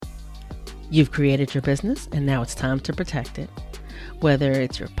You've created your business and now it's time to protect it. Whether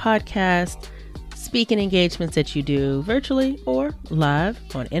it's your podcast, speaking engagements that you do virtually or live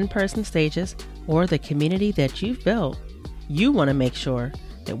on in-person stages, or the community that you've built, you want to make sure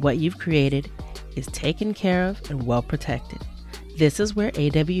that what you've created is taken care of and well protected. This is where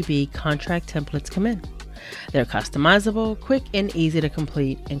AWB contract templates come in. They're customizable, quick, and easy to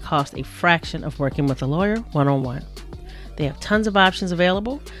complete, and cost a fraction of working with a lawyer one-on-one. They have tons of options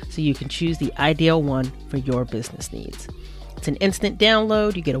available, so you can choose the ideal one for your business needs. It's an instant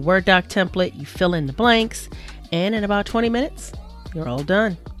download. You get a Word doc template, you fill in the blanks, and in about 20 minutes, you're all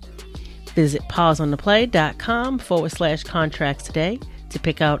done. Visit pauseontheplay.com/contracts today to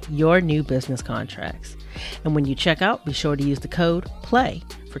pick out your new business contracts. And when you check out, be sure to use the code PLAY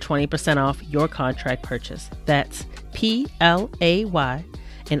for 20% off your contract purchase. That's PLAY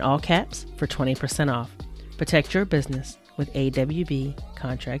in all caps for 20% off. Protect your business with AWB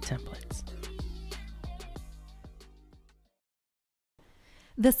contract templates.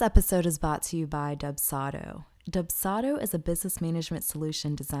 This episode is brought to you by Dubsado. Dubsado is a business management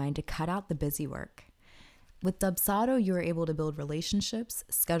solution designed to cut out the busy work. With Dubsado, you are able to build relationships,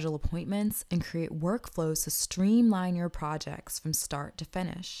 schedule appointments, and create workflows to streamline your projects from start to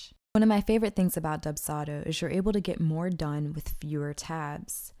finish. One of my favorite things about Dubsado is you're able to get more done with fewer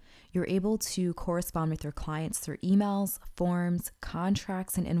tabs. You're able to correspond with your clients through emails, forms,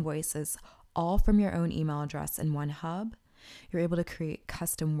 contracts, and invoices, all from your own email address in one hub. You're able to create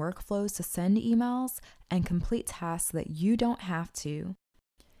custom workflows to send emails and complete tasks that you don't have to.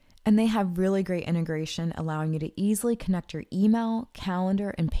 And they have really great integration, allowing you to easily connect your email,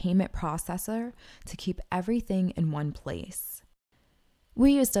 calendar, and payment processor to keep everything in one place.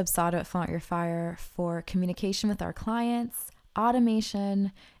 We use Dubsado at Flaunt Your Fire for communication with our clients,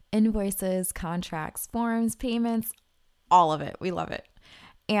 automation, invoices, contracts, forms, payments, all of it. We love it.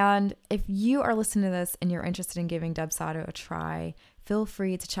 And if you are listening to this and you're interested in giving Dubsado a try, feel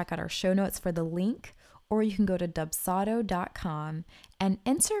free to check out our show notes for the link, or you can go to dubsado.com and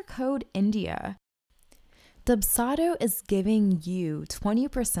enter code INDIA. Dubsado is giving you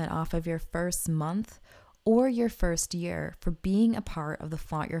 20% off of your first month or your first year for being a part of the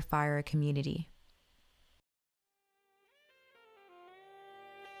Flaunt Your Fire community.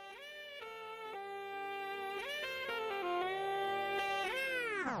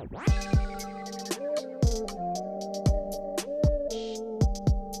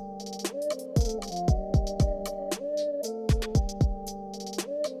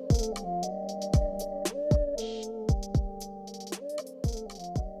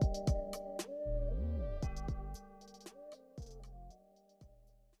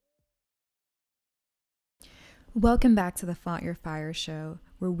 Welcome back to the Flaunt Your Fire show,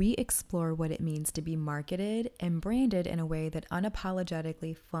 where we explore what it means to be marketed and branded in a way that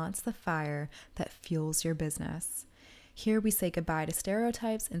unapologetically flaunts the fire that fuels your business. Here we say goodbye to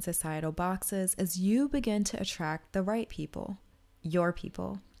stereotypes and societal boxes as you begin to attract the right people, your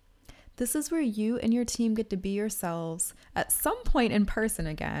people. This is where you and your team get to be yourselves at some point in person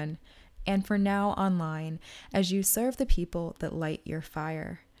again, and for now online, as you serve the people that light your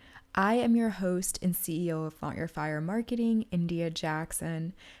fire. I am your host and CEO of Flaunt Your Fire Marketing, India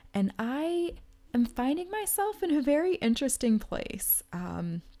Jackson, and I am finding myself in a very interesting place.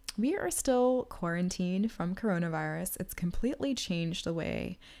 We are still quarantined from coronavirus. It's completely changed the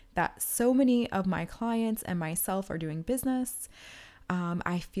way that so many of my clients and myself are doing business.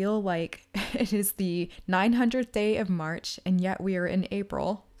 I feel like it is the 900th day of March, and yet we are in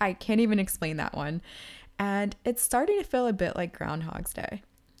April. I can't even explain that one. And it's starting to feel a bit like Groundhog's Day.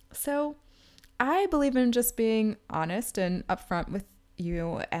 So I believe in just being honest and upfront with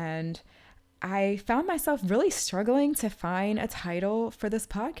you, and I found myself really struggling to find a title for this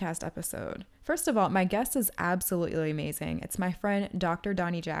podcast episode. First of all, my guest is absolutely amazing. It's my friend, Dr.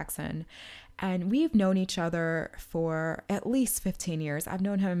 Donny Jackson, and we've known each other for at least 15 years. I've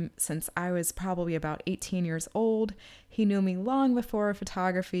known him since I was probably about 18 years old. He knew me long before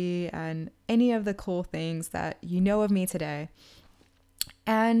photography and any of the cool things that you know of me today.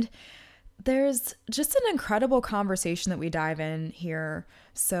 And there's just an incredible conversation that we dive in here.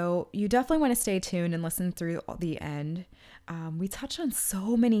 So you definitely want to stay tuned and listen through the end. We touch on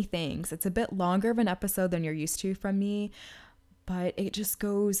so many things. It's a bit longer of an episode than you're used to from me, but it just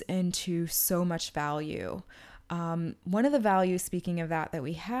goes into so much value. One of the values, speaking of that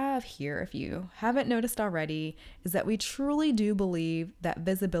we have here, if you haven't noticed already, is that we truly do believe that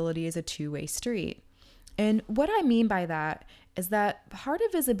visibility is a two-way street. And what I mean by that is that part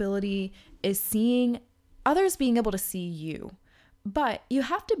of visibility is seeing others being able to see you. But you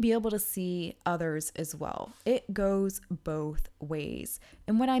have to be able to see others as well. It goes both ways.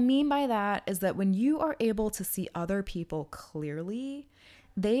 And what I mean by that is that when you are able to see other people clearly,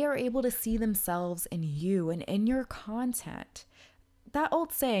 they are able to see themselves in you and in your content. That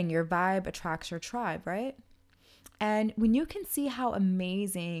old saying, your vibe attracts your tribe, right? And when you can see how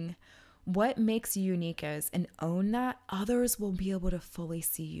amazing what makes you unique is and own that, others will be able to fully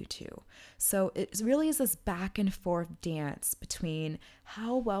see you too. So it really is this back and forth dance between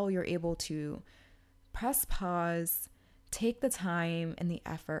how well you're able to press pause, take the time and the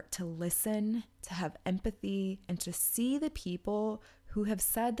effort to listen, to have empathy, and to see the people who have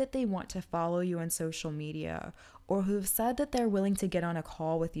said that they want to follow you on social media or who have said that they're willing to get on a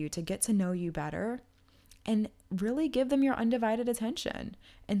call with you to get to know you better, and really give them your undivided attention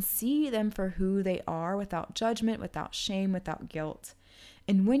and see them for who they are without judgment, without shame, without guilt.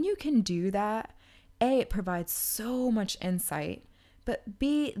 And when you can do that, A, it provides so much insight, but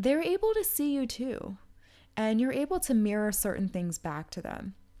B, they're able to see you too. And you're able to mirror certain things back to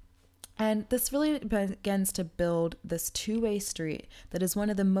them. And this really begins to build this two-way street that is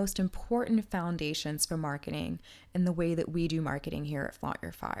one of the most important foundations for marketing in the way that we do marketing here at Flaunt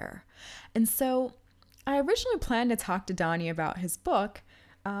Your Fire. And so I originally planned to talk to Donny about his book,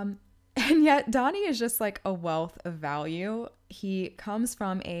 and yet Donny is just like a wealth of value. He comes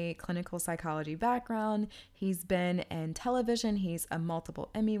from a clinical psychology background. He's been in television. He's a multiple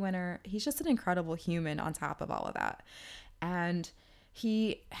Emmy winner. He's just an incredible human on top of all of that. And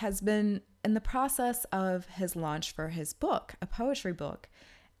he has been in the process of his launch for his book, a poetry book.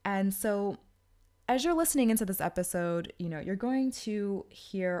 And so as you're listening into this episode, you're going to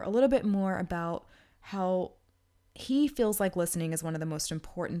hear a little bit more about how he feels like listening is one of the most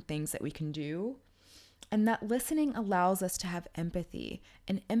important things that we can do. And that listening allows us to have empathy.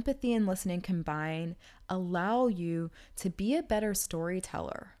 And empathy and listening combined allow you to be a better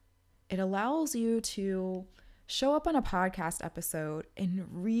storyteller. It allows you to show up on a podcast episode and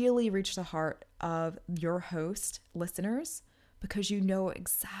really reach the heart of your host listeners, because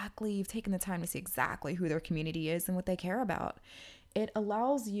you've taken the time to see exactly who their community is and what they care about. It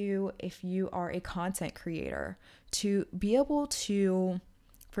allows you, if you are a content creator, to be able to,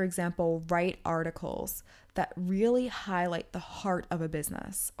 for example, write articles that really highlight the heart of a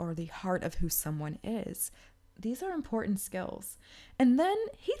business or the heart of who someone is. These are important skills. And then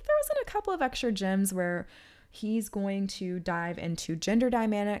he throws in a couple of extra gems where he's going to dive into gender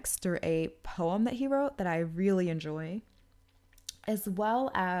dynamics through a poem that he wrote that I really enjoy, as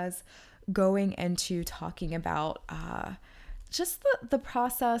well as going into talking about just the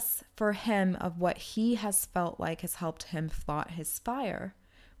process for him of what he has felt like has helped him flaunt his fire,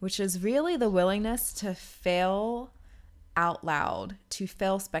 which is really the willingness to fail out loud, to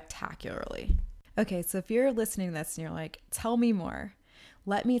fail spectacularly. Okay, so if you're listening to this and you're like, tell me more,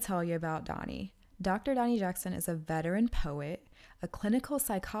 let me tell you about Donny. Dr. Donny Jackson is a veteran poet, a clinical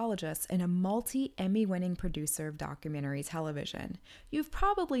psychologist, and a multi-Emmy winning producer of documentary television. You've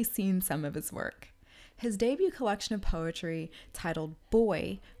probably seen some of his work. His debut collection of poetry, titled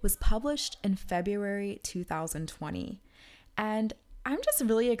Boy, was published in February 2020. And I'm just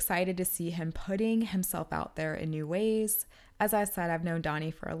really excited to see him putting himself out there in new ways. As I said, I've known Donny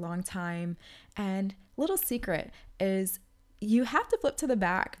for a long time. And little secret is you have to flip to the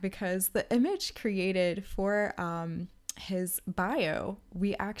back, because the image created for his bio,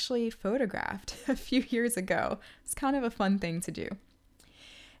 we actually photographed a few years ago. It's kind of a fun thing to do.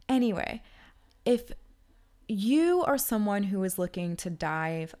 Anyway, if you are someone who is looking to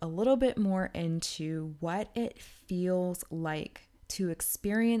dive a little bit more into what it feels like to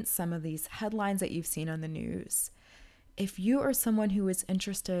experience some of these headlines that you've seen on the news, if you are someone who is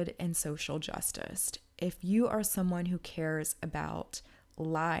interested in social justice, if you are someone who cares about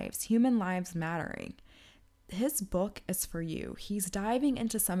lives, human lives mattering, his book is for you. He's diving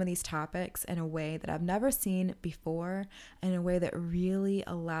into some of these topics in a way that I've never seen before, in a way that really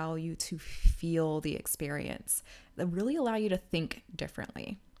allow you to feel the experience, that really allow you to think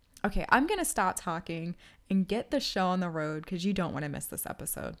differently. Okay, I'm going to stop talking and get the show on the road, because you don't want to miss this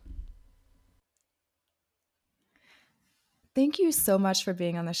episode. Thank you so much for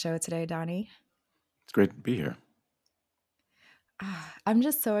being on the show today, Donny. It's great to be here. I'm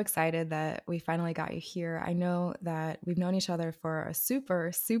just so excited that we finally got you here. I know that we've known each other for a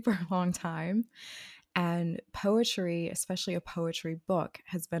super, super long time, and poetry, especially a poetry book,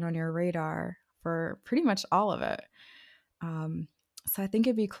 has been on your radar for pretty much all of it. So I think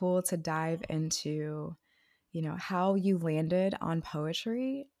it'd be cool to dive into, how you landed on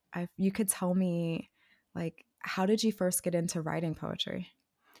poetry. You could tell me, how did you first get into writing poetry?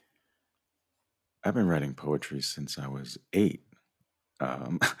 I've been writing poetry since I was 8.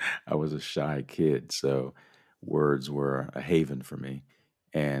 Um, I was a shy kid, so words were a haven for me.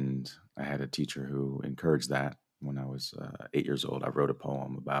 And I had a teacher who encouraged that. When I was 8 years old, I wrote a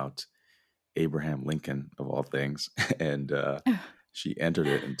poem about Abraham Lincoln, of all things, and she entered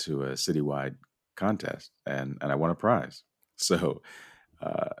it into a citywide contest, and I won a prize. So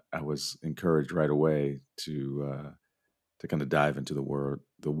I was encouraged right away to kind of dive into the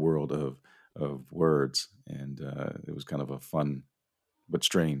world of words, and it was kind of a fun but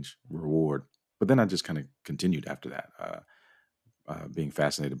strange reward. But then I just kind of continued after that, being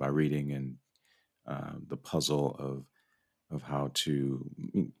fascinated by reading and the puzzle of how to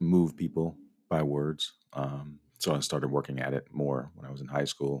move people by words. So I started working at it more when I was in high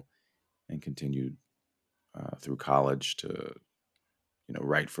school and continued through college to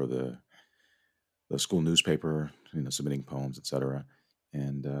write for the school newspaper, submitting poems, etc.,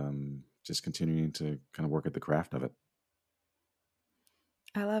 and just continuing to kind of work at the craft of it.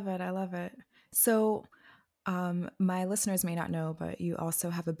 I love it. I love it. So, my listeners may not know, but you also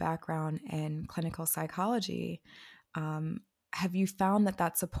have a background in clinical psychology. Um, have you found that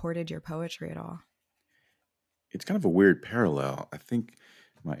that supported your poetry at all? It's kind of a weird parallel. I think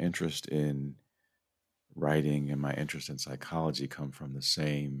my interest in writing and my interest in psychology come from the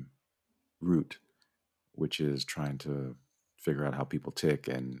same root, which is trying to figure out how people tick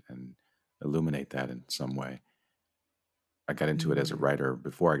and illuminate that in some way. I got into it as a Mm, writer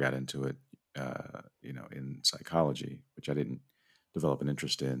before I got into it, in psychology, which I didn't develop an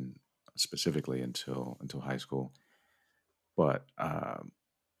interest in specifically until high school. But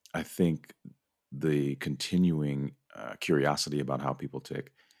I think the continuing curiosity about how people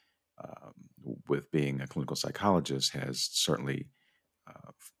tick, um, with being a clinical psychologist, has certainly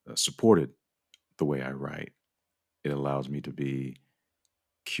supported the way I write. It allows me to be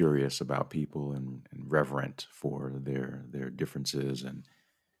curious about people and reverent for their differences, and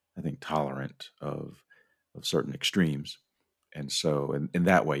I think tolerant of certain extremes. And so, in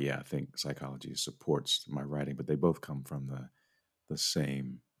that way, yeah, I think psychology supports my writing, but they both come from the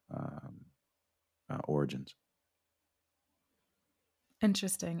same um, origins.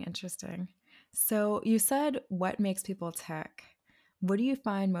 interesting. Interesting. So, you said what makes people tick. What do you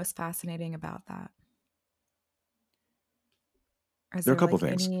find most fascinating about that? Or is There are a there couple like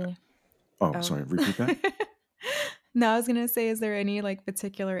things. any? Oh, Oh. sorry. Repeat that. No, I was going to say, is there any like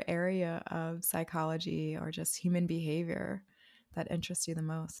particular area of psychology or just human behavior that interests you the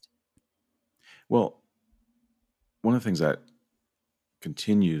most? Well, one of the things that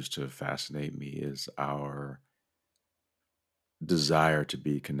continues to fascinate me is our desire to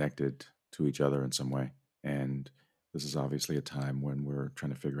be connected to each other in some way. And this is obviously a time when we're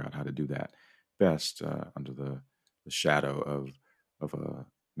trying to figure out how to do that best, under the shadow of a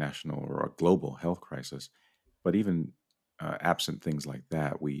national or a global health crisis. But even absent things like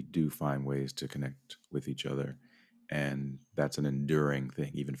that, we do find ways to connect with each other. And that's an enduring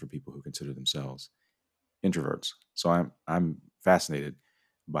thing, even for people who consider themselves introverts. So I'm fascinated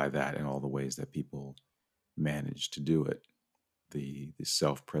by that and all the ways that people manage to do it, the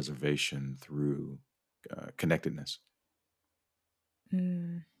self preservation through connectedness.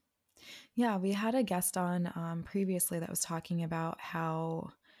 Mm. Yeah, we had a guest on previously that was talking about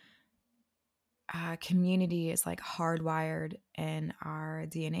how community is like hardwired in our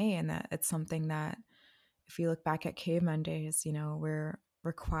DNA, and that it's something that, if you look back at caveman days, we're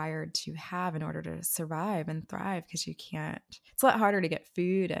required to have in order to survive and thrive, because you can't, it's a lot harder to get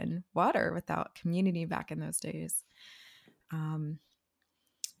food and water without community back in those days. Um,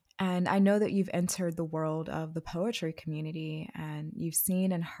 And I know that you've entered the world of the poetry community and you've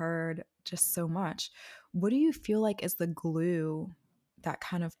seen and heard just so much. What do you feel like is the glue that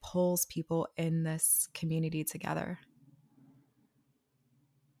kind of pulls people in this community together?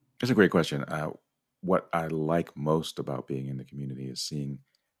 It's a great question. What I like most about being in the community is seeing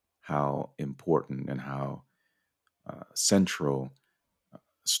how important and how central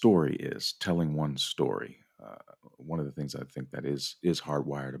story is, telling one story. One of the things I think that is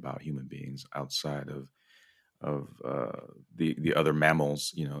hardwired about human beings outside of the other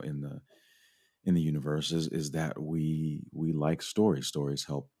mammals, in the universe, is that we like stories. Stories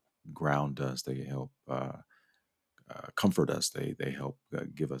help ground us. They help comfort us. They help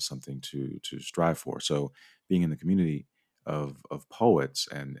give us something to strive for. So being in the community of poets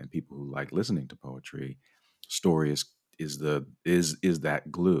and people who like listening to poetry, story is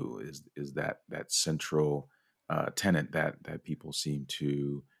that glue, is that central tenet that people seem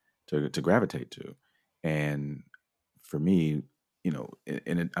to gravitate to. And for me,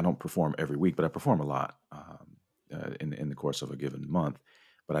 I don't perform every week, but I perform a lot, in the course of a given month.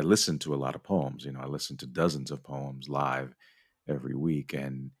 But I listen to a lot of poems. I listen to dozens of poems live every week,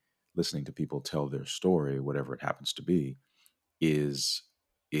 and listening to people tell their story, whatever it happens to be, is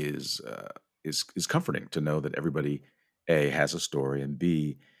is uh, is comforting to know that everybody A has a story, and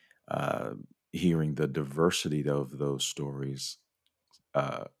B, uh, hearing the diversity of those stories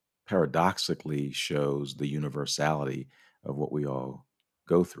uh, paradoxically shows the universality of what we all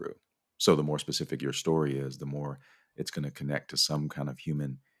go through. So the more specific your story is, the more it's going to connect to some kind of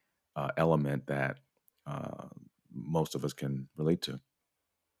human element that uh, most of us can relate to.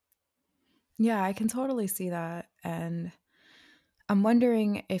 Yeah, I can totally see that. And I'm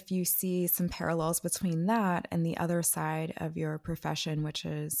wondering if you see some parallels between that and the other side of your profession, which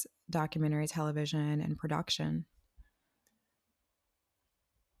is documentary television and production.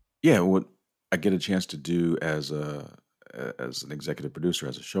 Yeah, what I get a chance to do as an executive producer,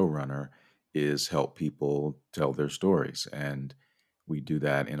 as a showrunner, is help people tell their stories, and we do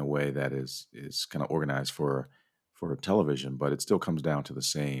that in a way that is kind of organized for television, but it still comes down to the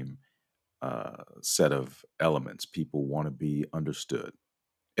same set of elements. People want to be understood.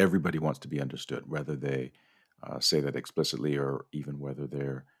 Everybody wants to be understood, whether they say that explicitly or even whether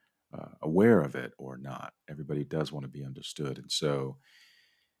they're aware of it or not. Everybody does want to be understood, and so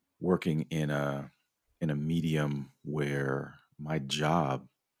working in a medium where my job,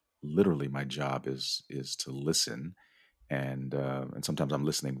 literally my job, is to listen, and sometimes I'm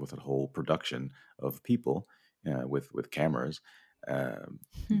listening with a whole production of people with cameras. Um,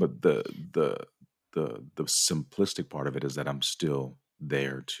 Hmm. but the simplistic part of it is that I'm still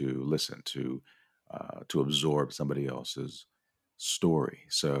there to listen to absorb somebody else's story.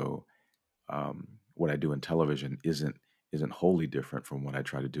 So what I do in television isn't wholly different from what I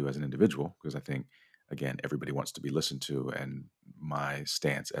try to do as an individual, because I think again everybody wants to be listened to, and my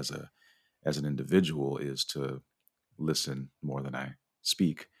stance as an individual is to listen more than I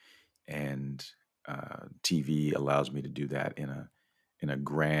speak, and TV allows me to do that in a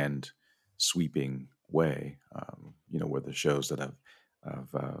grand, sweeping way. Where the shows that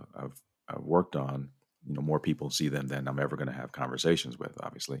I've worked on, more people see them than I'm ever going to have conversations with,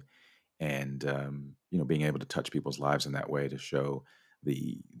 obviously, and being able to touch people's lives in that way to show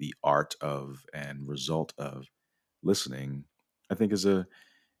the art of and result of listening, I think is a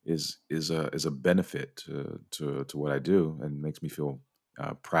benefit to what I do, and makes me feel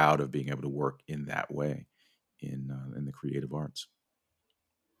proud of being able to work in that way in the creative arts.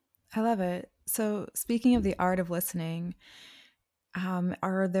 I love it. So, speaking of the art of listening,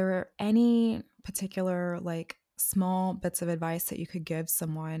 are there any particular, like, small bits of advice that you could give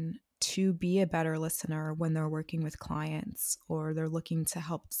someone to be a better listener when they're working with clients or they're looking to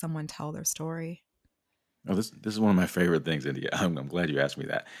help someone tell their story? Oh, this is one of my favorite things, India. I'm glad you asked me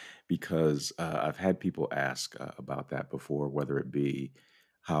that, because I've had people ask about that before, whether it be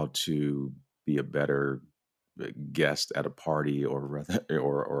how to be a better guest at a party, or rather,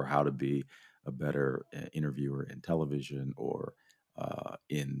 or how to be a better interviewer in television, or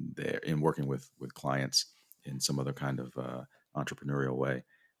in working with clients in some other kind of entrepreneurial way.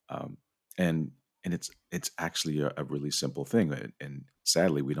 Um, and and it's actually a really simple thing, and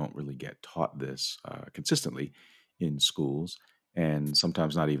sadly we don't really get taught this consistently in schools, and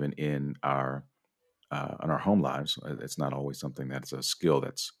sometimes not even in our home lives. It's not always something that's a skill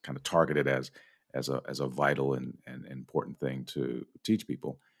that's kind of targeted as a vital and important thing to teach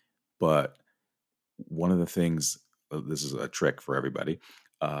people. But one of the things, this is a trick for everybody,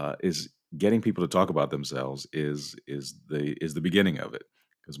 is getting people to talk about themselves is the beginning of it,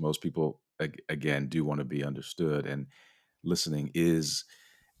 because most people again do want to be understood, and listening is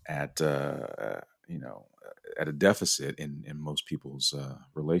at at a deficit in most people's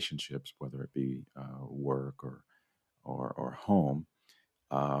relationships, whether it be work or home.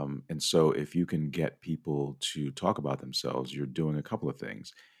 And so if you can get people to talk about themselves, you're doing a couple of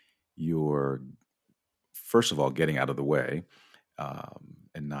things. You're, first of all, getting out of the way,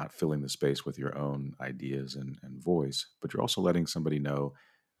 and not filling the space with your own ideas and voice, but you're also letting somebody know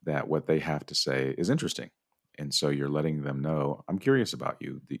that what they have to say is interesting. And so you're letting them know, I'm curious about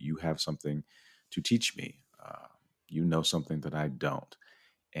you, that you have something to teach me. You know something that I don't.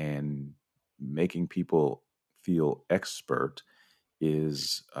 And making people feel expert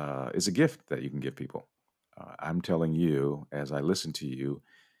is a gift that you can give people. I'm telling you, as I listen to you,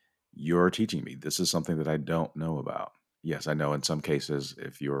 you're teaching me. This is something that I don't know about. Yes, I know in some cases,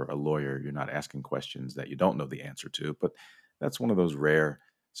 if you're a lawyer, you're not asking questions that you don't know the answer to, but that's one of those rare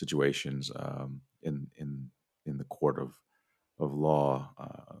situations in the court of law,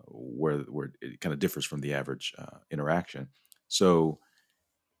 where it kind of differs from the average interaction. So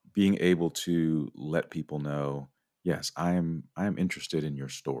being able to let people know, yes, I'm interested in your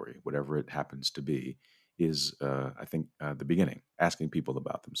story, whatever it happens to be, is, I think, the beginning, asking people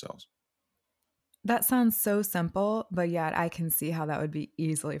about themselves. That sounds so simple, but yet I can see how that would be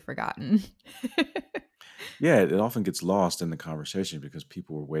easily forgotten. Yeah, it often gets lost in the conversation because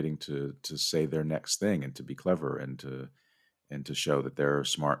people were waiting to say their next thing and to be clever and to show that they're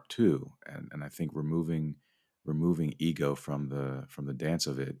smart too. And I think removing ego from the dance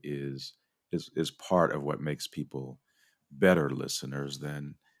of it is part of what makes people better listeners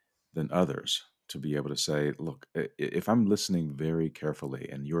than others. To be able to say, look, if I'm listening very carefully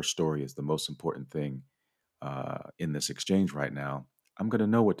and your story is the most important thing in this exchange right now, I'm going to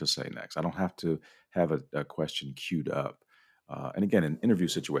know what to say next. I don't have to have a question queued up. And again, in interview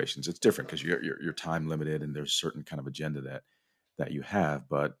situations, it's different because you're time limited and there's certain kind of agenda that you have.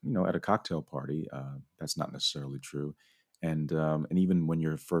 But at a cocktail party, that's not necessarily true. And even when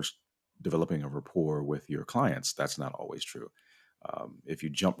you're first developing a rapport with your clients, that's not always true. If you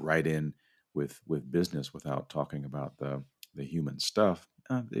jump right in with business without talking about the human stuff,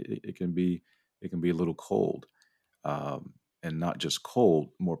 it can be a little cold, and not just cold.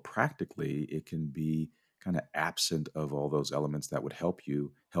 More practically, it can be kind of absent of all those elements that would help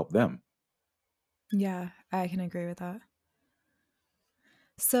you help them. Yeah, I can agree with that.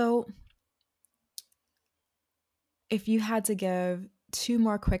 So, if you had to give two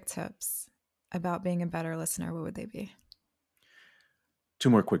more quick tips about being a better listener, what would they be?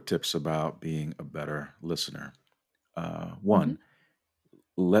 Two more quick tips about being a better listener. Hmm. One,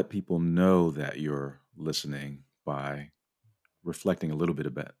 let people know that you're listening by reflecting a little bit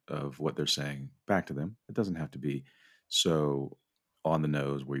of what they're saying back to them. It doesn't have to be so on the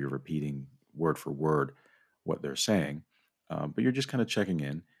nose where you're repeating word for word what they're saying, but you're just kind of checking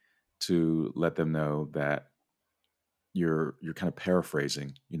in to let them know that you're kind of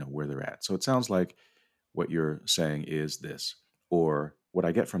paraphrasing, where they're at. So it sounds like what you're saying is this, or what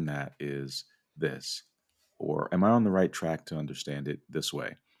I get from that is this, or am I on the right track to understand it this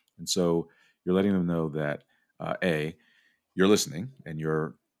way? And so you're letting them know that a you're listening and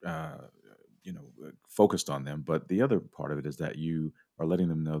you're focused on them, but the other part of it is that you are letting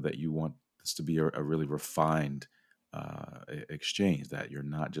them know that you want this to be a really refined exchange, that you're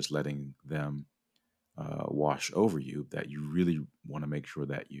not just letting them wash over you, that you really want to make sure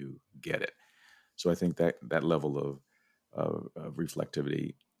that you get it. So I think that level of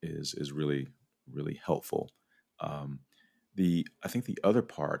reflectivity is really really helpful. Um, the I think the other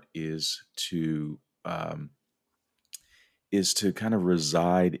part is to kind of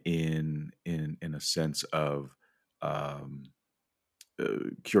reside in a sense of um,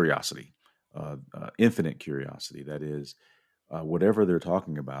 curiosity, infinite curiosity. That is, whatever they're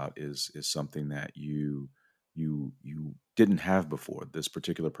talking about is something that you didn't have before. This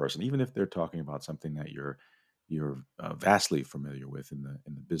particular person, even if they're talking about something that you're vastly familiar with in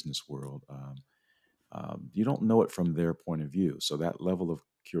the business world, you don't know it from their point of view. So that level of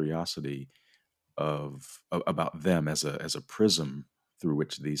curiosity about them as a prism through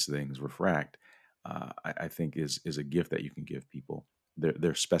which these things refract, I think is a gift that you can give people.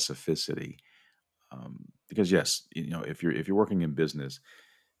 Their specificity, because yes, if you're working in business,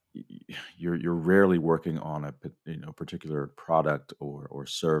 you're rarely working on a particular product or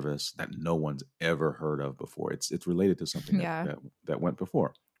service that no one's ever heard of before. It's related to something that Yeah. that that went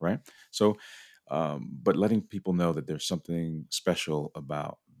before, right? So, but letting people know that there's something special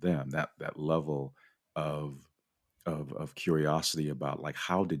about them, that level of of curiosity about, like,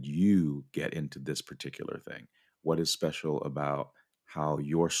 how did you get into this particular thing? What is special about how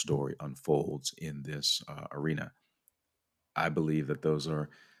your story unfolds in this arena? I believe that those are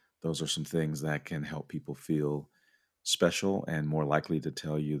some things that can help people feel special and more likely to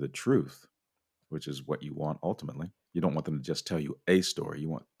tell you the truth, which is what you want ultimately. You don't want them to just tell you a story. You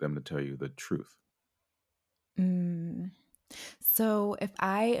want them to tell you the truth. Mm. So, if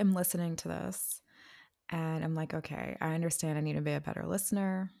I am listening to this and I'm like, okay, I understand I need to be a better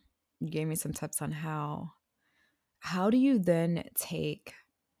listener. You gave me some tips on how. How do you then take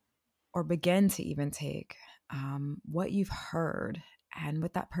or begin to even take what you've heard and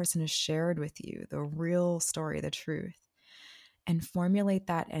what that person has shared with you, the real story, the truth, and formulate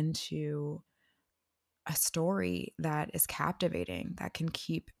that into a story that is captivating, that can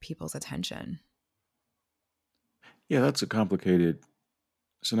keep people's attention? Yeah, that's a complicated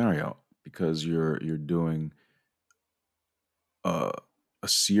scenario because you're doing a, a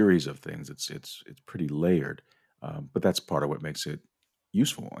series of things. It's pretty layered, but that's part of what makes it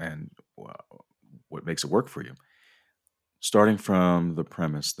useful and what makes it work for you. Starting from the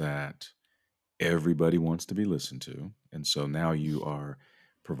premise that everybody wants to be listened to, and so now you are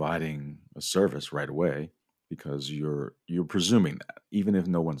providing a service right away because you're presuming that, even if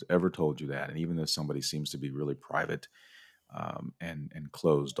no one's ever told you that, and even if somebody seems to be really private and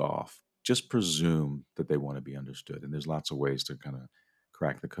closed off, just presume that they want to be understood. And there's lots of ways to kind of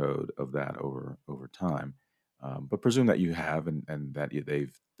crack the code of that over time. But presume that you have, and that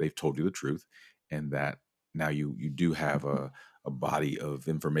they've told you the truth, and that now you do have a body of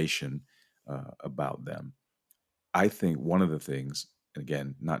information about them. I think one of the things, and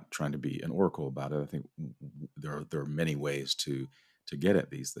again, not trying to be an oracle about it, I think there are many ways to get at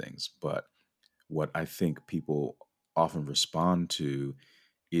these things. But what I think people often respond to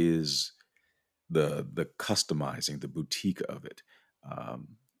is the customizing, the boutique of it,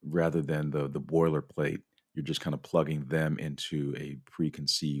 rather than the boilerplate. You're just kind of plugging them into a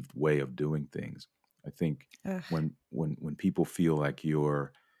preconceived way of doing things. I think Ugh. when people feel like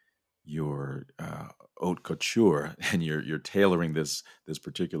you're haute couture and you're tailoring this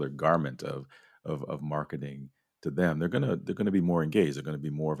particular garment of marketing to them, they're gonna be more engaged. They're gonna be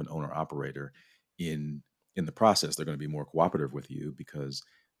more of an owner operator in in the process. They're gonna be more cooperative with you because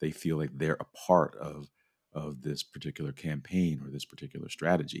they feel like they're a part of this particular campaign or this particular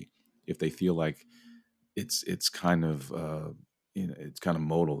strategy. If they feel like it's kind of it's kind of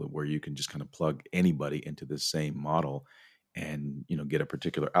modal where you can just kind of plug anybody into the same model and get a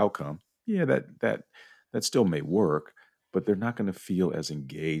particular outcome. Yeah, that still may work, but they're not going to feel as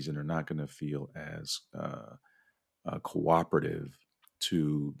engaged, and they're not going to feel as cooperative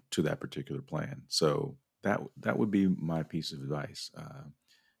to that particular plan. So that would be my piece of advice,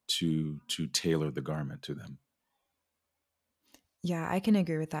 to tailor the garment to them. Yeah, I can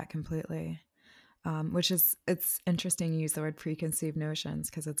agree with that completely. Which is, it's interesting you use the word preconceived notions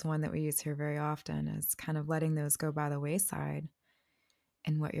because it's one that we use here very often, is kind of letting those go by the wayside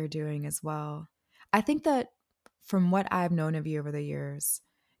in what you're doing as well. I think that from what I've known of you over the years,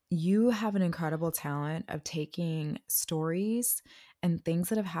 you have an incredible talent of taking stories and things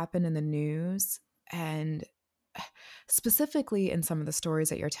that have happened in the news, and specifically in some of the stories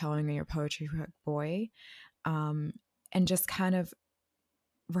that you're telling in your poetry boy, um, and just kind of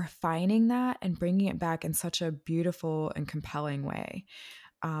refining that and bringing it back in such a beautiful and compelling way.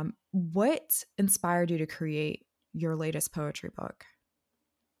 What inspired you to create your latest poetry book?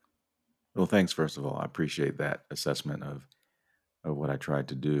 Well, thanks, first of all. I appreciate that assessment of what I tried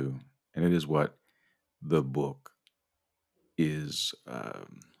to do. And it is what the book is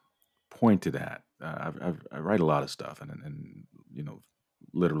pointed at. I write a lot of stuff, and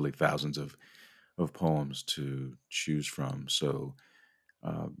literally thousands of poems to choose from. So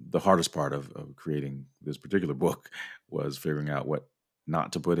the hardest part of creating this particular book was figuring out what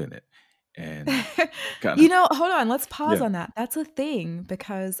not to put in it, and kind You of know, hold on, let's pause yeah. on that. That's a thing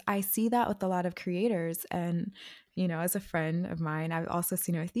because I see that with a lot of creators. And, as a friend of mine, I've also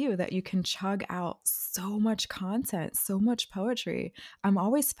seen it with you that you can chug out so much content, so much poetry. I'm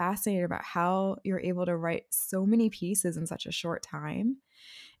always fascinated about how you're able to write so many pieces in such a short time.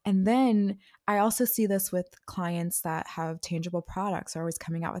 And then I also see this with clients that have tangible products, are always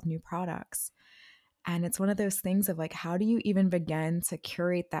coming out with new products. And it's one of those things of like, how do you even begin to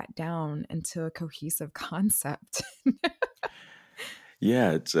curate that down into a cohesive concept?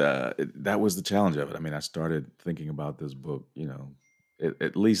 Yeah, that was the challenge of it. I mean, I started thinking about this book,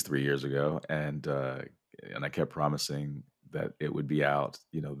 at least 3 years ago, and I kept promising that it would be out,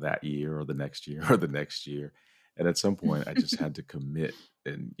 that year or the next year or the next year. And at some point, I just had to commit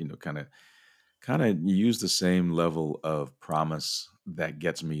and kind of use the same level of promise that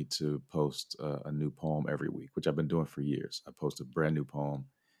gets me to post a new poem every week, which I've been doing for years. I post a brand new poem.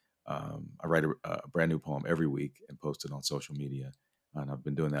 I write a brand new poem every week and post it on social media, and I've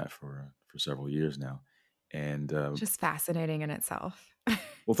been doing that for several years now. And Just fascinating in itself.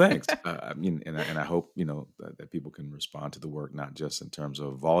 well, thanks. I mean, and I hope that people can respond to the work not just in terms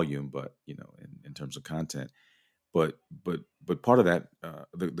of volume, but in terms of content. But part of that,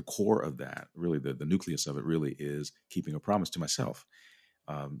 the core of that, really the nucleus of it, really is keeping a promise to myself.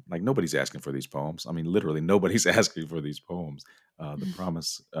 Like nobody's asking for these poems. I mean, literally nobody's asking for these poems. The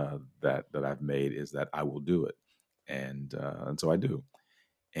promise that I've made is that I will do it, and so I do.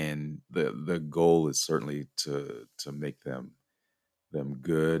 And the goal is certainly to make them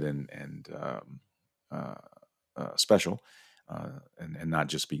good and uh, special, and not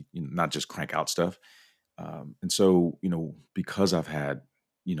just be not just crank out stuff. And so, because I've had,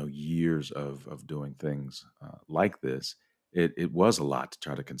 years of doing things like this, it was a lot to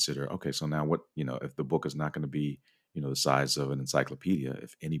try to consider. Okay, so now what, if the book is not going to be, the size of an encyclopedia,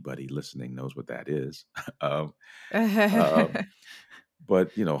 if anybody listening knows what that is, um, um,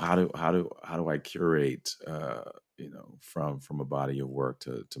 but how do I curate, from a body of work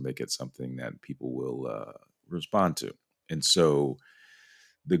to make it something that people will respond to. And so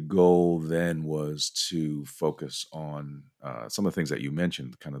the goal then was to focus on some of the things that you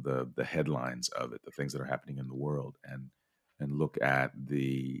mentioned, kind of the headlines of it, the things that are happening in the world, and look at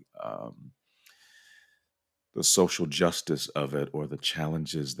the social justice of it, or the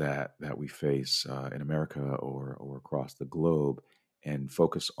challenges that we face in America or across the globe, and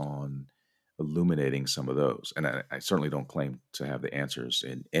focus on illuminating some of those. And I certainly don't claim to have the answers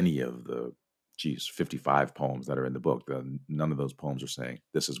in any of the 55 poems that are in the book. None of those poems are saying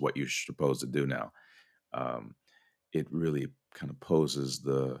this is what you're supposed to do now. Um, it really kind of poses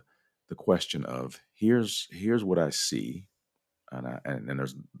the question of here's what I see, and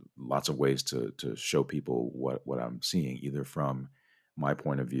there's lots of ways to show people what I'm seeing, either from my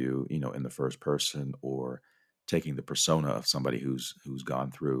point of view, in the first person, or taking the persona of somebody who's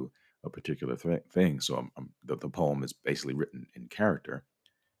gone through a particular thing. So the poem is basically written in character,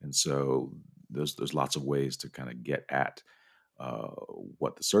 and so there's lots of ways to kind of get at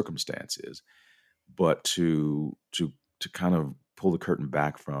what the circumstance is, but to kind of pull the curtain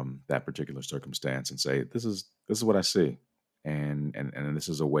back from that particular circumstance and say this is what I see, and this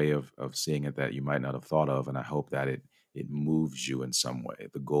is a way of seeing it that you might not have thought of, and I hope that it moves you in some way.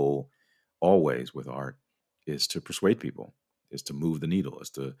 The goal always with art is to persuade people, is to move the needle, is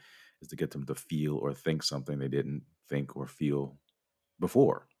to get them to feel or think something they didn't think or feel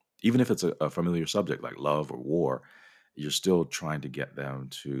before. Even if it's a familiar subject like love or war, you're still trying to get them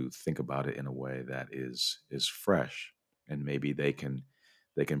to think about it in a way that is fresh, and maybe they can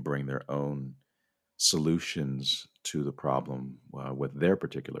bring their own solutions to the problem with their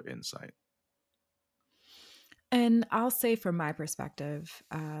particular insight. And I'll say from my perspective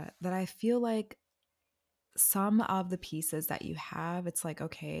that I feel like some of the pieces that you have, it's like,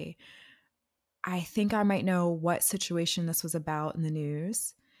 okay, I think I might know what situation this was about in the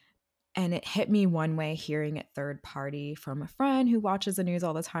news. And it hit me one way hearing it third party from a friend who watches the news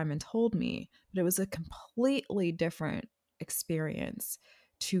all the time and told me, but it was a completely different experience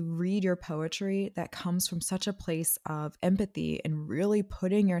to read your poetry that comes from such a place of empathy and really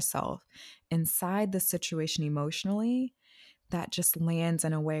putting yourself inside the situation emotionally, that just lands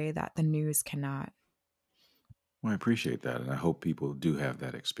in a way that the news cannot. Well, I appreciate that, and I hope people do have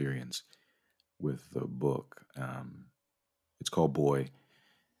that experience with the book. It's called Boy,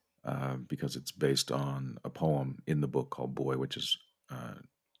 because it's based on a poem in the book called Boy, which is uh,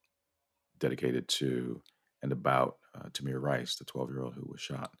 dedicated to and about Tamir Rice, the 12-year-old who was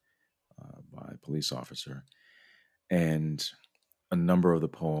shot by a police officer. And a number of the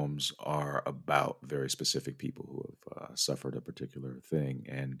poems are about very specific people who have suffered a particular thing.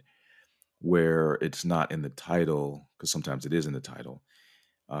 And where it's not in the title, because sometimes it is in the title,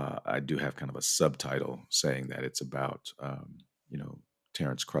 I do have kind of a subtitle saying that it's about,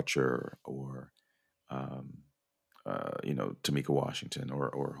 Terrence Crutcher, or um, Tamika Washington,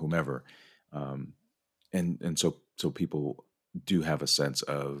 or whomever, um, and so people do have a sense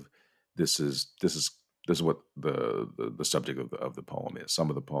of this is what the subject of the poem is. Some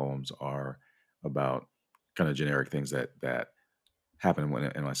of the poems are about kind of generic things that happen. And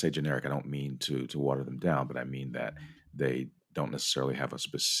when I say generic, I don't mean to water them down, but I mean that they don't necessarily have a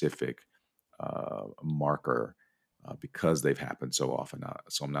specific marker, because they've happened so often.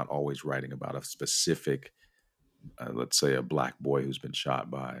 So I'm not always writing about a specific, let's say, a black boy who's been shot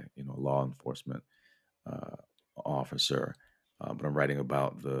by a law enforcement uh, officer, but I'm writing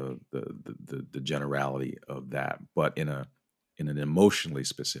about the generality of that, but in an emotionally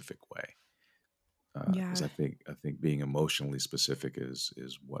specific way. Because Yeah. I think being emotionally specific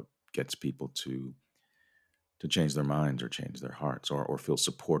is what gets people to change their minds or change their hearts, or feel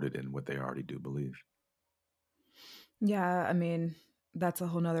supported in what they already do believe. Yeah. I mean, that's a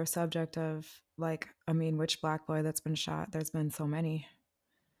whole nother subject of like, I mean, which black boy that's been shot? There's been so many.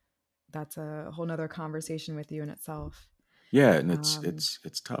 That's a whole nother conversation with you in itself. Yeah, and it's Um, it's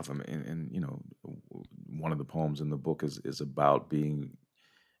it's tough. I mean, and one of the poems in the book is about being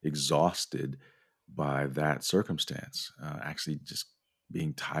exhausted by that circumstance. Actually, just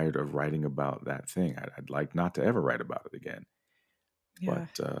being tired of writing about that thing. I'd like not to ever write about it again. yeah.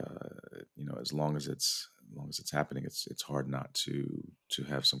 But as long as it's happening, it's hard not to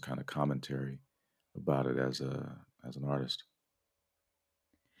have some kind of commentary about it as an artist.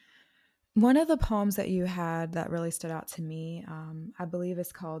 One of the poems that you had that really stood out to me, I believe,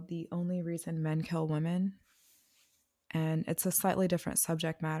 is called "The Only Reason Men Kill Women," and it's a slightly different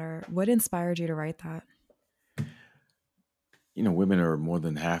subject matter. What inspired you to write that? Women are more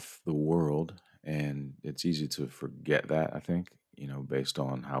than half the world, and it's easy to forget that, I think, based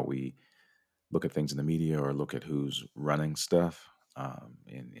on how we look at things in the media, or look at who's running stuff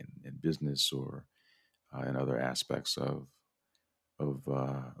in business, or and other aspects of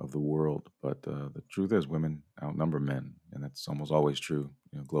the world. But the truth is, women outnumber men, and that's almost always true,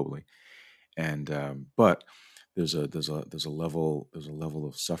 globally. And but there's a level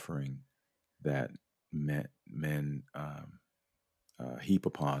of suffering that men heap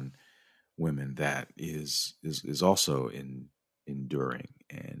upon women that is also enduring.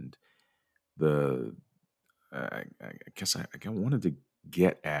 And the I guess I wanted to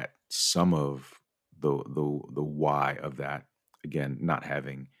get at some of the why of that. Again, not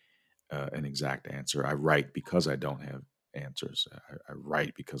having an exact answer. I write because I don't have answers. I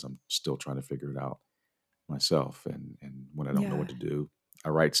write because I'm still trying to figure it out myself. And when I don't know Yeah. what to do, I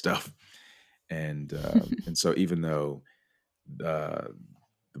write stuff. And so even though uh,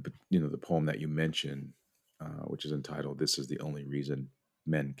 the poem that you mentioned, which is entitled "This is the Only Reason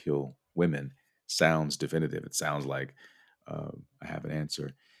Men Kill Women," sounds definitive. It sounds like I have an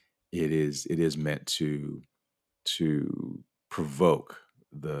answer. It is meant to provoke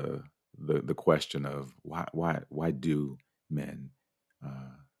the question of why do men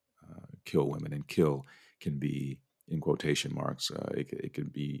uh, kill women. And kill can be in quotation marks. It can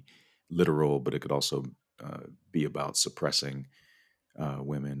be literal, but it could also be about suppressing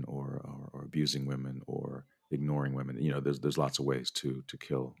women, or abusing women, or ignoring women. There's lots of ways to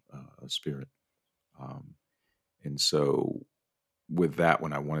kill a spirit. Um, and so with that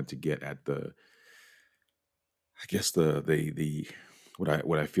one, I wanted to get at I guess the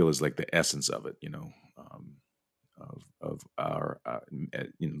what I feel is like the essence of it, of our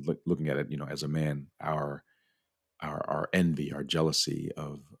looking at it, as a man, our envy, our jealousy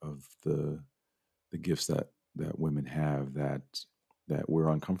of the gifts that women have, that we're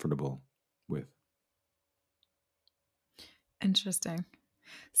uncomfortable with. Interesting.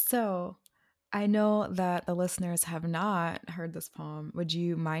 So, I know that the listeners have not heard this poem. Would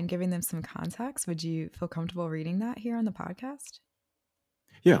you mind giving them some context? Would you feel comfortable reading that here on the podcast?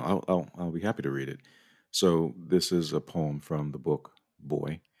 Yeah, I'll be happy to read it. So this is a poem from the book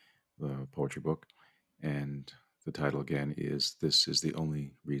Boy, the poetry book, and the title again is "This is the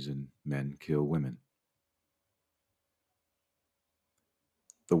Only Reason Men Kill Women."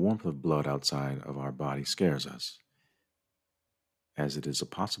 The warmth of blood outside of our body scares us, as it is a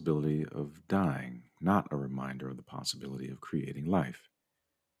possibility of dying, not a reminder of the possibility of creating life.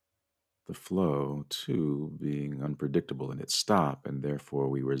 The flow, too, being unpredictable in its stop, and therefore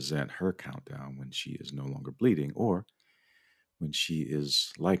we resent her countdown when she is no longer bleeding, or when she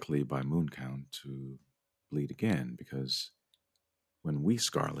is likely, by moon count, to bleed again, because when we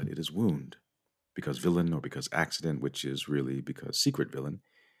scarlet, it is wound, because villain, or because accident, which is really because secret villain.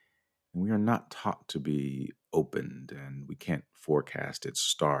 And we are not taught to be opened, and we can't forecast its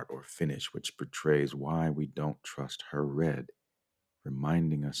start or finish, which betrays why we don't trust her red,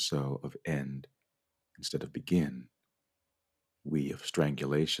 reminding us so of end instead of begin. We of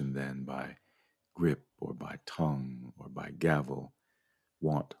strangulation, then, by grip or by tongue or by gavel,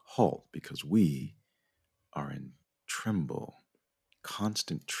 want halt because we are in tremble,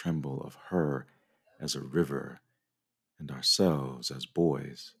 constant tremble of her as a river, and ourselves as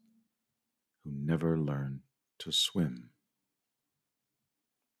boys who never learn to swim.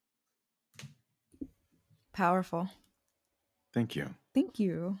 Powerful. Thank you. Thank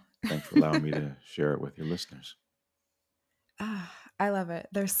you. Thanks for allowing me to share it with your listeners. I love it.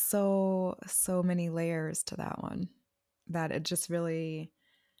 There's so many layers to that one that it just really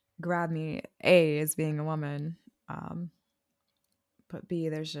grabbed me. A, as being a woman, um, but B,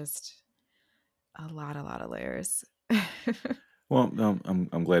 there's just a lot of layers. Well,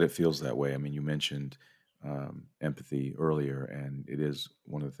 I'm glad it feels that way. I mean, you mentioned empathy earlier, and it is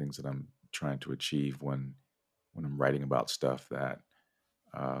one of the things that I'm trying to achieve when I'm writing about stuff that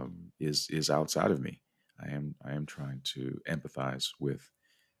is outside of me. I am trying to empathize with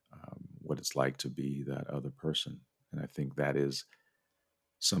what it's like to be that other person, and I think that is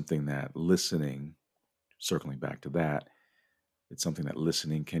something that listening, circling back to that, it's something that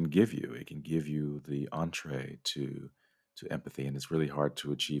listening can give you. It can give you the entree to empathy, and it's really hard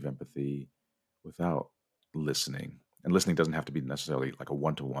to achieve empathy without listening. And listening doesn't have to be necessarily like a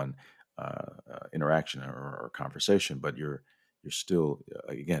one-to-one interaction or conversation, but you're still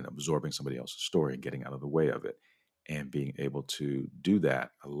again absorbing somebody else's story and getting out of the way of it. And being able to do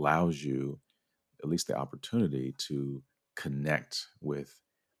that allows you at least the opportunity to connect with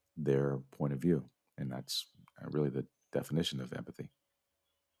their point of view, and that's really the definition of empathy.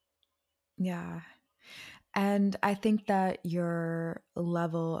 Yeah. And I think that your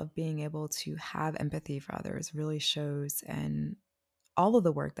level of being able to have empathy for others really shows in all of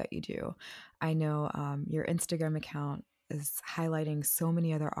the work that you do. I know your Instagram account is highlighting so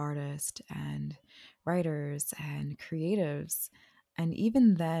many other artists and writers and creatives. And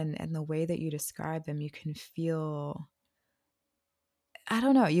even then, in the way that you describe them, you can feel, I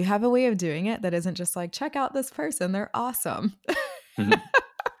don't know, you have a way of doing it that isn't just like, check out this person, they're awesome.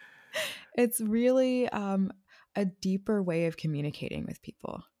 It's really a deeper way of communicating with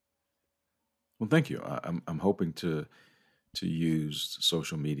people. Well, thank you. I'm hoping to use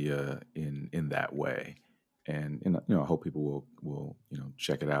social media in that way, and I hope people will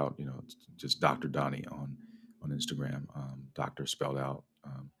check it out. It's just Dr. Donny on Instagram. Doctor spelled out,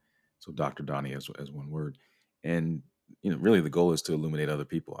 so Dr. Donny as one word, and really the goal is to illuminate other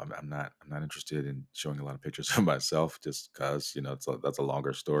people. I'm not interested in showing a lot of pictures of myself just because that's a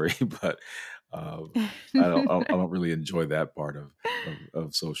longer story, but um, I don't really enjoy that part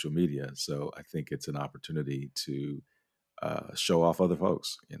of social media. So I think it's an opportunity to show off other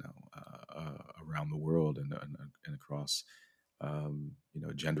folks, around the world and across,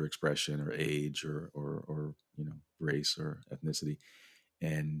 gender expression or age or race or ethnicity.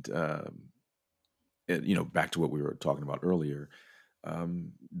 And, back to what we were talking about earlier,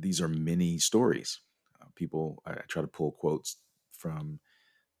 these are mini stories. I try to pull quotes from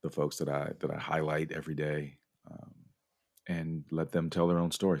the folks that I highlight every day. And let them tell their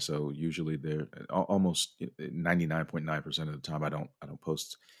own story. So usually they're almost 99.9% of the time I don't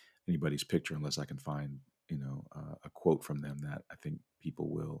post anybody's picture unless I can find a quote from them that I think people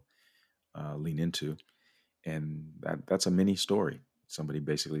will lean into, and that's a mini story. Somebody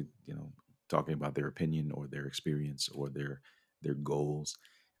basically talking about their opinion or their experience or their goals.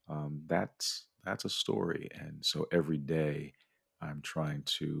 That's a story, and so every day I'm trying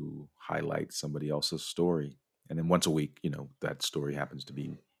to highlight somebody else's story, and then once a week, that story happens to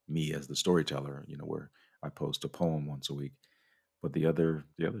be me as the storyteller. Where I post a poem once a week, but the other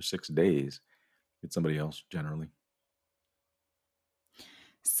 6 days it's somebody else generally.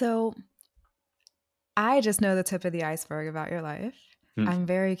 So I just know the tip of the iceberg about your life. Hmm. I'm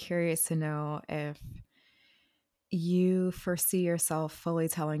very curious to know if you foresee yourself fully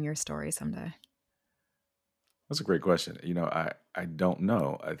telling your story someday. That's a great question. I don't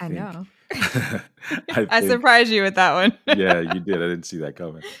know. I I think know. I I think surprised you with that one. yeah, you did. I didn't see that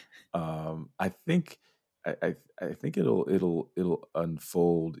coming. I think I think it'll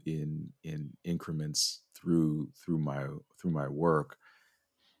unfold in increments through my work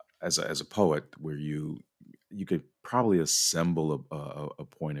as a poet, where you could probably assemble a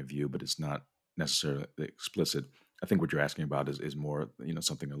point of view, but it's not necessarily explicit. I think what you're asking about is more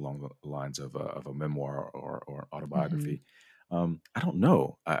something along the lines of a memoir or Hmm. autobiography. I don't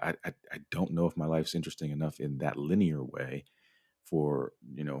know. I don't know if my life's interesting enough in that linear way for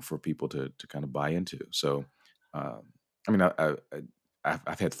people to kind of buy into. So, um, I mean,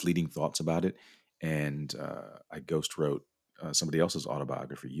 I've had fleeting thoughts about it, and I ghost wrote somebody else's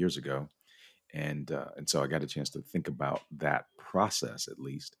autobiography years ago, and so I got a chance to think about that process at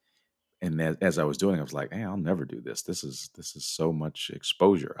least. And as I was doing, I was like, "Hey, I'll never do this. This is so much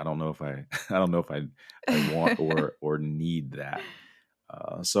exposure. I don't know if I I don't know if I want or need that."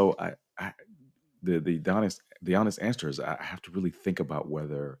 So I the honest answer is I have to really think about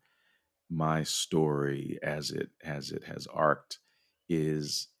whether my story as it has arced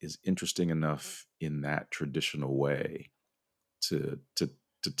is interesting enough in that traditional way to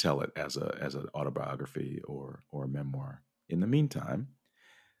tell it as an autobiography or a memoir. In the meantime,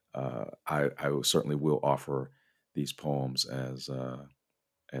 I certainly will offer these poems as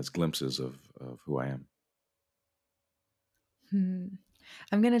glimpses of who I am. Hmm.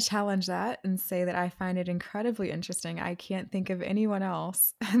 I'm going to challenge that and say that I find it incredibly interesting. I can't think of anyone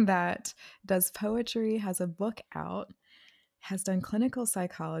else that does poetry, has a book out, has done clinical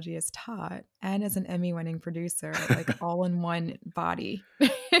psychology as taught, and is an Emmy winning producer, like all in one body.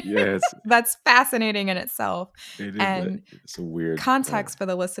 Yes, That's fascinating in itself. it is. And It's a weird. context for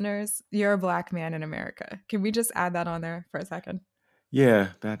the listeners, you're a Black man in America. Can we just add that on there for a second? Yeah,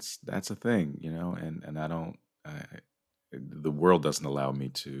 that's a thing, and I don't. The world doesn't allow me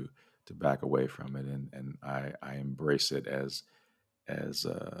to back away from it, and I embrace it as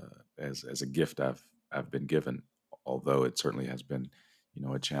a gift I've been given, although it certainly has been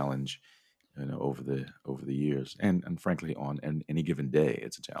a challenge over the years, and frankly on any given day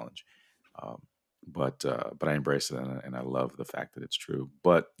it's a challenge, um, but I embrace it, and I love the fact that it's true.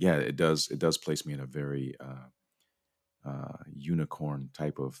 But yeah, it does place me in a very unicorn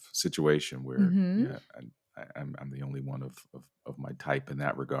type of situation where Hmm. yeah I'm the only one of my type in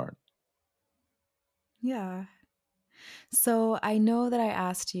that regard. Yeah. So I know that I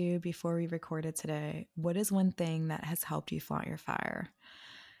asked you before we recorded today, what is one thing that has helped you flaunt your fire?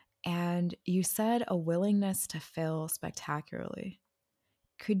 And you said a willingness to fail spectacularly.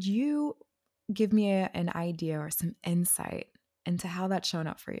 Could you give me an idea or some insight into how that's shown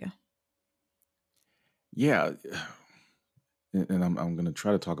up for you? Yeah, and I'm going to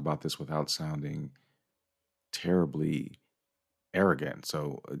try to talk about this without sounding terribly arrogant.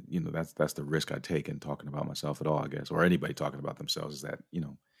 So that's the risk I take in talking about myself at all, I guess, or anybody talking about themselves, is that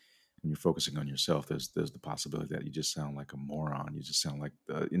when you're focusing on yourself, there's the possibility that you just sound like a moron. You just sound like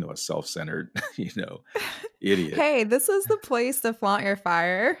a self-centered idiot. Hey, this is the place to flaunt your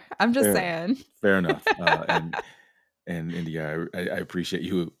fire. I'm just Fair, saying. fair enough. And India, I appreciate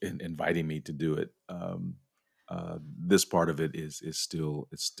you inviting me to do it. This part of it is still,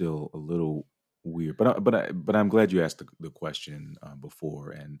 it's still a little weird, but I'm glad you asked the question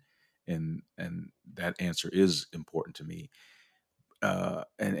before, and that answer is important to me.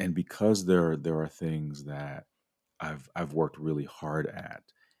 And because there are things that I've worked really hard at,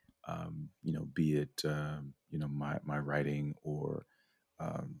 be it my writing, or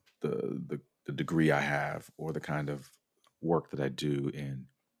the degree I have, or the kind of work that I do in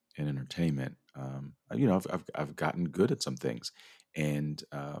entertainment. I've gotten good at some things, and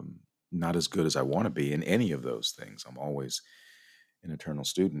not as good as I want to be in any of those things. I'm always an eternal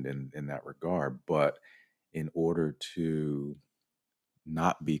student in that regard. But in order to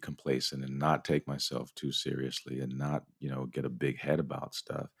not be complacent and not take myself too seriously, and not get a big head about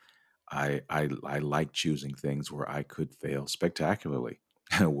stuff, I like choosing things where I could fail spectacularly,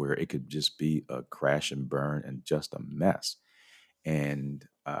 where it could just be a crash and burn and just a mess. And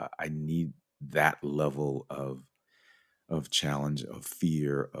I need that level of challenge, of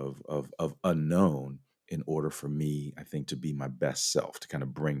fear, of unknown, in order for me, I think, to be my best self, to kind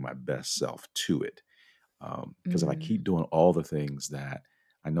of bring my best self to it. Because if I Mm, keep doing all the things that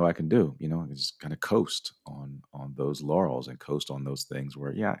I know I can do, I can just kind of coast on those laurels, and coast on those things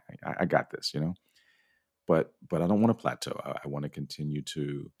where, yeah, I got this. But I don't want to plateau. I want to continue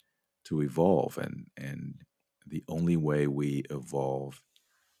to evolve, and the only way we evolve,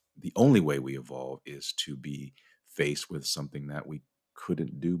 the only way we evolve is to be faced with something that we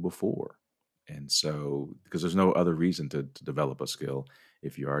couldn't do before. And so, because there's no other reason to develop a skill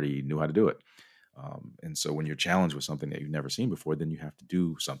if you already knew how to do it. And so when you're challenged with something that you've never seen before, then you have to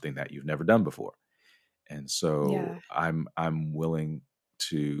do something that you've never done before. And so yeah. I'm willing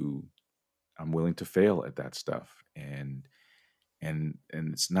to fail at that stuff. And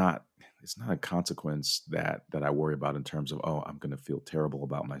it's not a consequence that I worry about, in terms of, oh, I'm going to feel terrible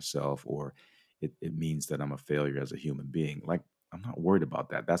about myself, or it means that I'm a failure as a human being. Like, I'm not worried about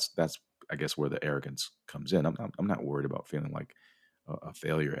that. That's I guess where the arrogance comes in. I'm not worried about feeling like a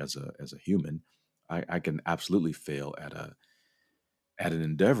failure as a human. I can absolutely fail at an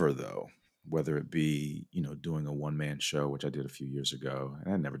endeavor, though, whether it be doing a one man show, which I did a few years ago,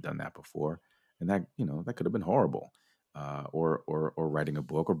 and I'd never done that before, and that could have been horrible, or writing a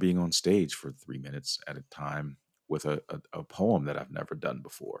book, or being on stage for 3 minutes at a time with a poem that I've never done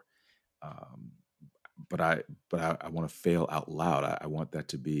before. Um, but I want to fail out loud. I want that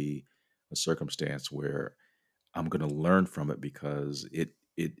to be a circumstance where I'm going to learn from it, because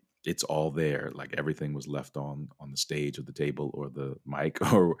it's all there. Like, everything was left on the stage, or the table, or the mic,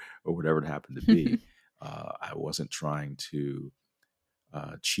 or whatever it happened to be. I wasn't trying to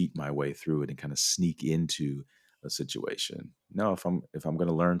cheat my way through it and kind of sneak into a situation. No, if I'm going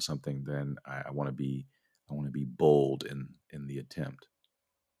to learn something, then I want to be bold in the attempt.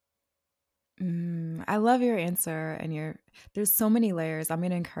 I love your answer, and there's so many layers. I'm going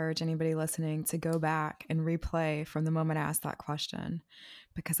to encourage anybody listening to go back and replay from the moment I asked that question,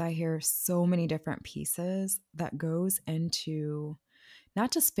 because I hear so many different pieces that goes into not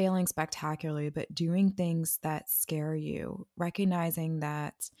just failing spectacularly, but doing things that scare you, recognizing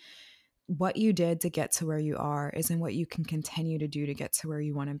that what you did to get to where you are isn't what you can continue to do to get to where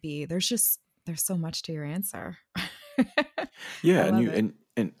you want to be. There's so much to your answer. I Yeah, and love you it.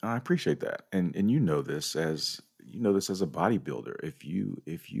 and I appreciate that. And you know this as a bodybuilder.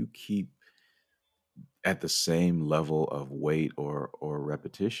 If you keep at the same level of weight or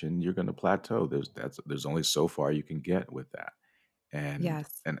repetition, you're going to plateau. There's only so far you can get with that. And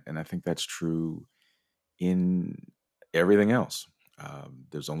Yes. and and I think that's true in everything else.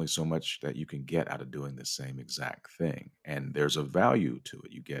 There's only so much that you can get out of doing the same exact thing, and there's a value to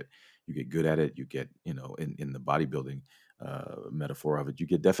it. You get good at it. You get, in the bodybuilding metaphor of it, you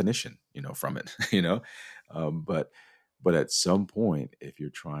get definition, from it. But at some point, if you're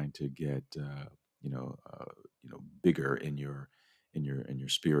trying to get bigger in your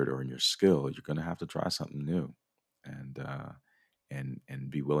spirit or in your skill, you're going to have to try something new, and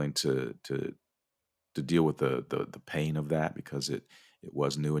be willing to deal with the pain of that, because it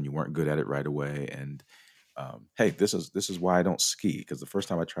was new and you weren't good at it right away. And hey, this is why I don't ski, because the first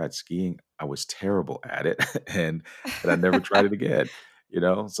time I tried skiing, I was terrible at it, and I never tried it again.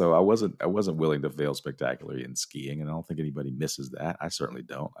 So I wasn't willing to fail spectacularly in skiing, and I don't think anybody misses that. I certainly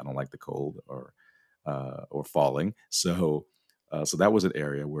don't. I don't like the cold or falling. So that was an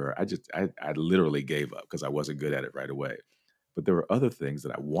area where I literally gave up because I wasn't good at it right away. But there are other things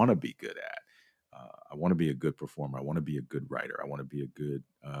that I want to be good at. I want to be a good performer. I want to be a good writer. I want to be a good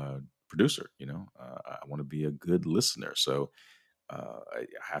producer. I want to be a good listener. So I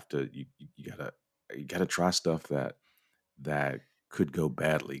have to. You gotta try stuff that could go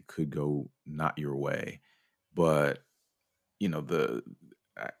badly, could go not your way, but you know the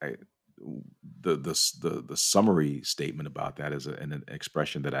I, the summary statement about that is an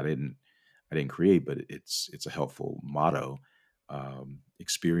expression that I didn't create, but it's a helpful motto.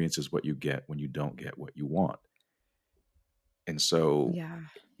 Experience is what you get when you don't get what you want. And so, Yeah.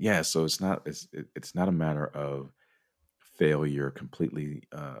 yeah, so it's not a matter of failure completely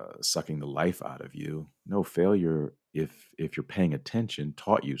sucking the life out of you. No, failure, if you're paying attention,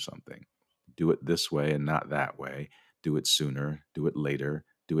 taught you something. Do it this way and not that way. Do it sooner. Do it later.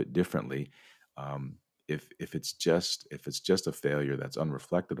 Do it differently. Um, if it's just a failure that's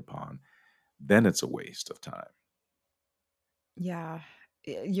unreflected upon, then it's a waste of time. Yeah.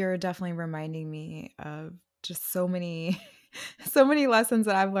 You're definitely reminding me of just so many so many lessons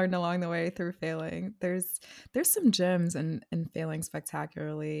that I've learned along the way through failing. There's some gems in failing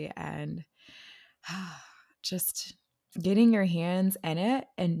spectacularly, and just getting your hands in it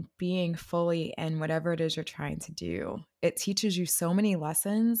and being fully in whatever it is you're trying to do. It teaches you so many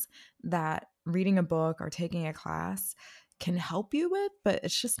lessons that reading a book or taking a class can help you with, but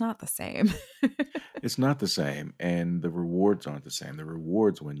it's just not the same. It's not the same, and the rewards aren't the same. The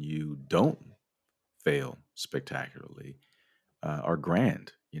rewards when you don't fail spectacularly are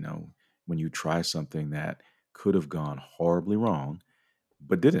grand. When you try something that could have gone horribly wrong,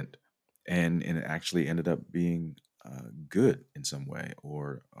 but didn't, and it actually ended up being good in some way,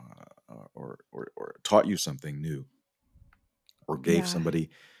 or taught you something new, or gave Yeah.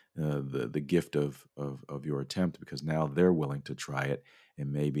 somebody the gift of your attempt, because now they're willing to try it,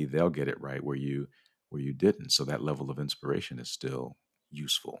 and maybe they'll get it right where you didn't. So that level of inspiration is still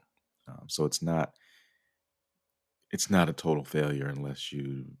useful. So it's not a total failure unless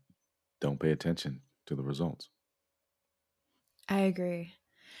you don't pay attention to the results. I agree.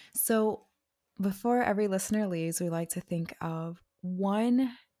 So, before every listener leaves, we like to think of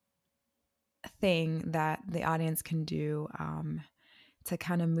one thing that the audience can do to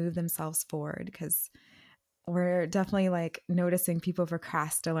kind of move themselves forward, because we're definitely like noticing people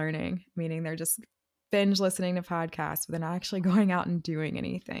procrastinating, meaning they're just binge listening to podcasts, but they're not actually going out and doing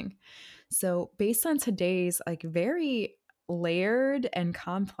anything. So, based on today's like very layered and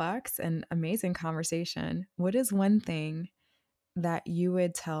complex and amazing conversation, what is one thing that you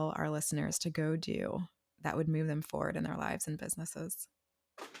would tell our listeners to go do that would move them forward in their lives and businesses?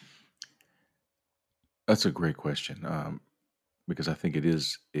 That's a great question, because I think it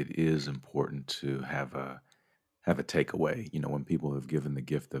is important to have a takeaway. When people have given the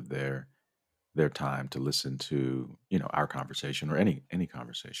gift of their time to listen to our conversation, or any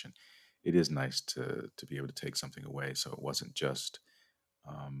conversation, it is nice to be able to take something away. So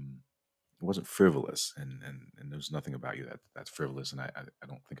um, it wasn't frivolous, and there's nothing about you that's frivolous, and I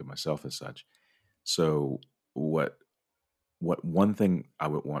don't think of myself as such. So what one thing I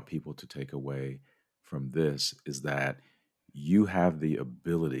would want people to take away from this is that you have the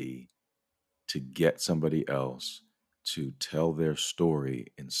ability to get somebody else to tell their story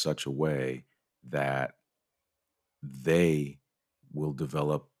in such a way that they will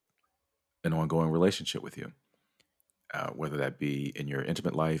develop an ongoing relationship with you, whether that be in your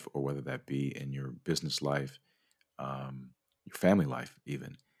intimate life or whether that be in your business life, your family life,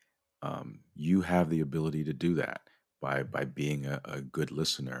 even. You have the ability to do that by being a good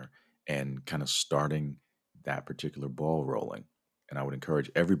listener and kind of starting that particular ball rolling. And I would encourage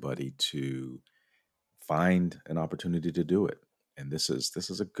everybody to find an opportunity to do it. And this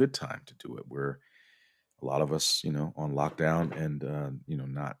is a good time to do it. We're a lot of us, on lockdown, and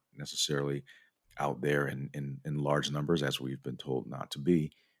not necessarily out there in large numbers, as we've been told not to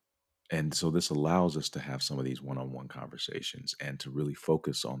be. And so this allows us to have some of these one-on-one conversations and to really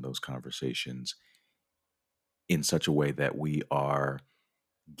focus on those conversations in such a way that we are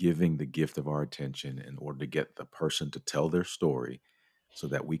giving the gift of our attention in order to get the person to tell their story, so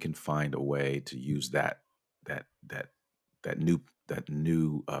that we can find a way to use that that that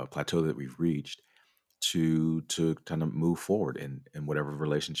new plateau that we've reached to kind of move forward in whatever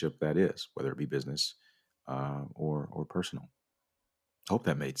relationship that is, whether it be business or personal. Hope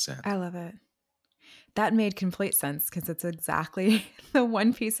that made sense. I love it. That made complete sense because it's exactly the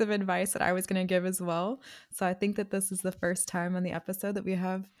one piece of advice that I was going to give as well. So I think that this is the first time on the episode that we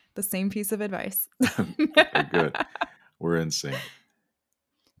have the same piece of advice. Good. We're in sync.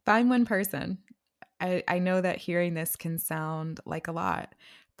 Find one person. I know that hearing this can sound like a lot.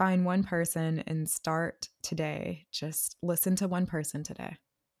 Find one person and start today. Just listen to one person today.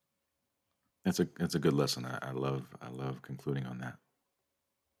 That's a good lesson. I love concluding on that.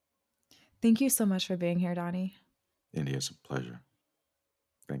 Thank you so much for being here, Donny. India, it's a pleasure.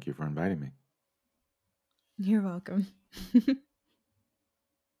 Thank you for inviting me. You're welcome.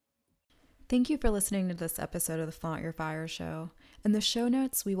 Thank you for listening to this episode of the Flaunt Your Fire Show. In the show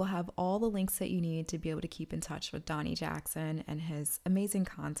notes, we will have all the links that you need to be able to keep in touch with Donny Jackson and his amazing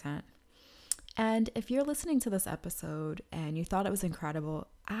content. And if you're listening to this episode and you thought it was incredible,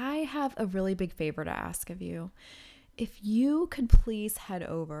 I have a really big favor to ask of you. If you could please head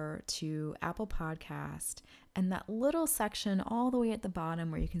over to Apple Podcast and that little section all the way at the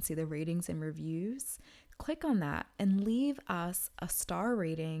bottom where you can see the ratings and reviews, click on that and leave us a star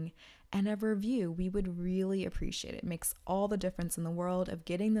rating and a review. We would really appreciate it. It makes all the difference in the world of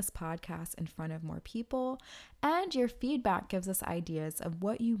getting this podcast in front of more people, and your feedback gives us ideas of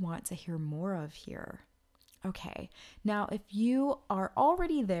what you want to hear more of here. Okay, now if you are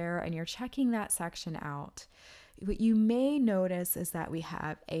already there and you're checking that section out, what you may notice is that we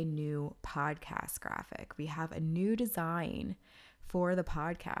have a new podcast graphic. We have a new design for the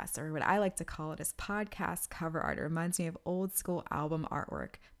podcast, or what I like to call it is podcast cover art. It reminds me of old school album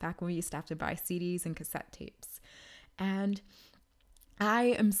artwork back when we used to have to buy CDs and cassette tapes. And I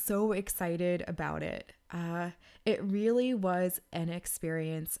am so excited about it. It really was an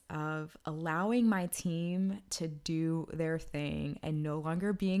experience of allowing my team to do their thing and no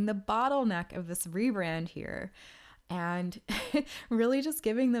longer being the bottleneck of this rebrand here. And really just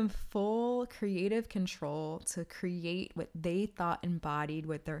giving them full creative control to create what they thought embodied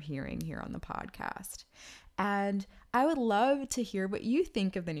what they're hearing here on the podcast. And I would love to hear what you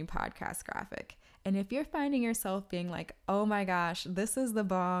think of the new podcast graphic. And if you're finding yourself being like, oh my gosh, this is the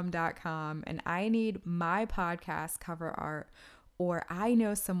bomb.com and I need my podcast cover art, or I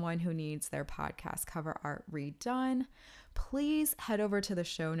know someone who needs their podcast cover art redone, please head over to the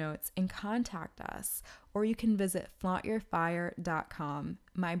show notes and contact us, or you can visit flauntyourfire.com.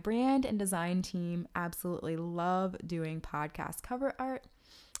 My brand and design team absolutely love doing podcast cover art,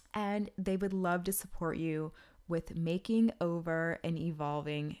 and they would love to support you with making over and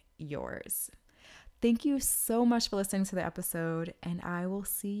evolving yours. Thank you so much for listening to the episode, and I will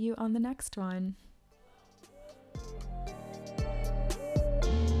see you on the next one.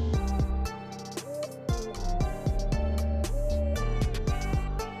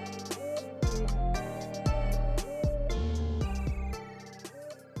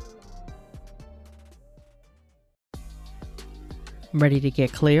 Ready to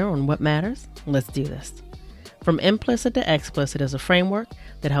get clear on what matters? Let's do this. From implicit to explicit is a framework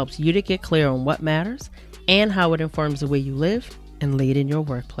that helps you to get clear on what matters and how it informs the way you live and lead in your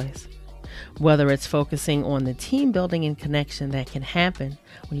workplace. Whether it's focusing on the team building and connection that can happen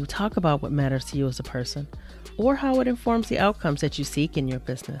when you talk about what matters to you as a person, or how it informs the outcomes that you seek in your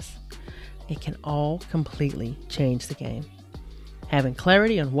business, it can all completely change the game. Having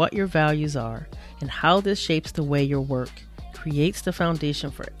clarity on what your values are and how this shapes the way your work creates the foundation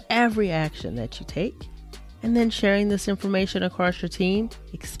for every action that you take, and then sharing this information across your team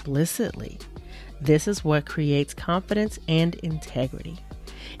explicitly. This is what creates confidence and integrity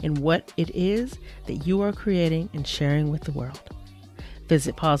in what it is that you are creating and sharing with the world.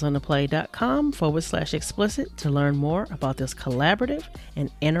 Visit pauseontheplay.com/explicit to learn more about this collaborative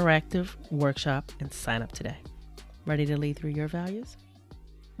and interactive workshop and sign up today. Ready to lead through your values?